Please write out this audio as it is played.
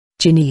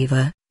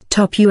Geneva,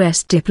 top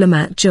U.S.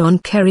 diplomat John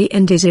Kerry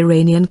and his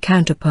Iranian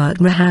counterpart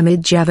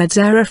Mohammad Javad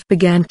Zarif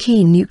began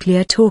key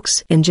nuclear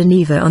talks in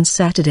Geneva on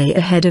Saturday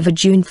ahead of a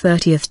June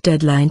 30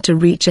 deadline to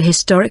reach a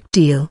historic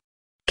deal.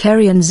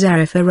 Kerry and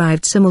Zarif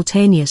arrived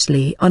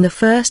simultaneously on the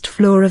first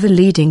floor of a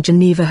leading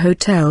Geneva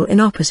hotel in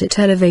opposite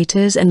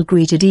elevators and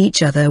greeted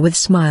each other with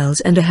smiles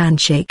and a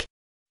handshake.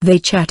 They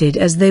chatted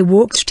as they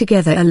walked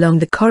together along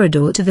the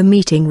corridor to the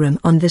meeting room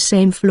on the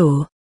same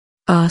floor.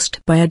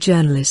 Asked by a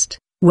journalist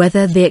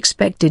whether they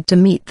expected to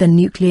meet the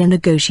nuclear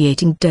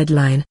negotiating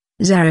deadline,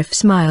 Zarif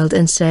smiled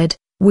and said,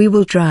 "We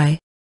will try."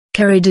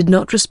 Kerry did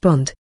not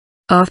respond.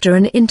 After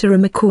an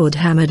interim accord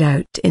hammered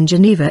out in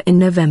Geneva in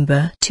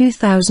November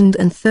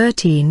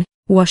 2013,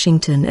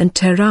 Washington and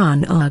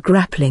Tehran are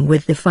grappling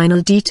with the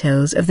final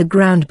details of the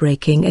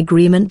groundbreaking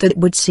agreement that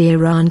would see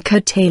Iran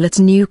curtail its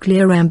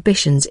nuclear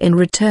ambitions in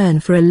return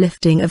for a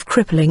lifting of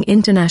crippling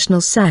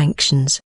international sanctions.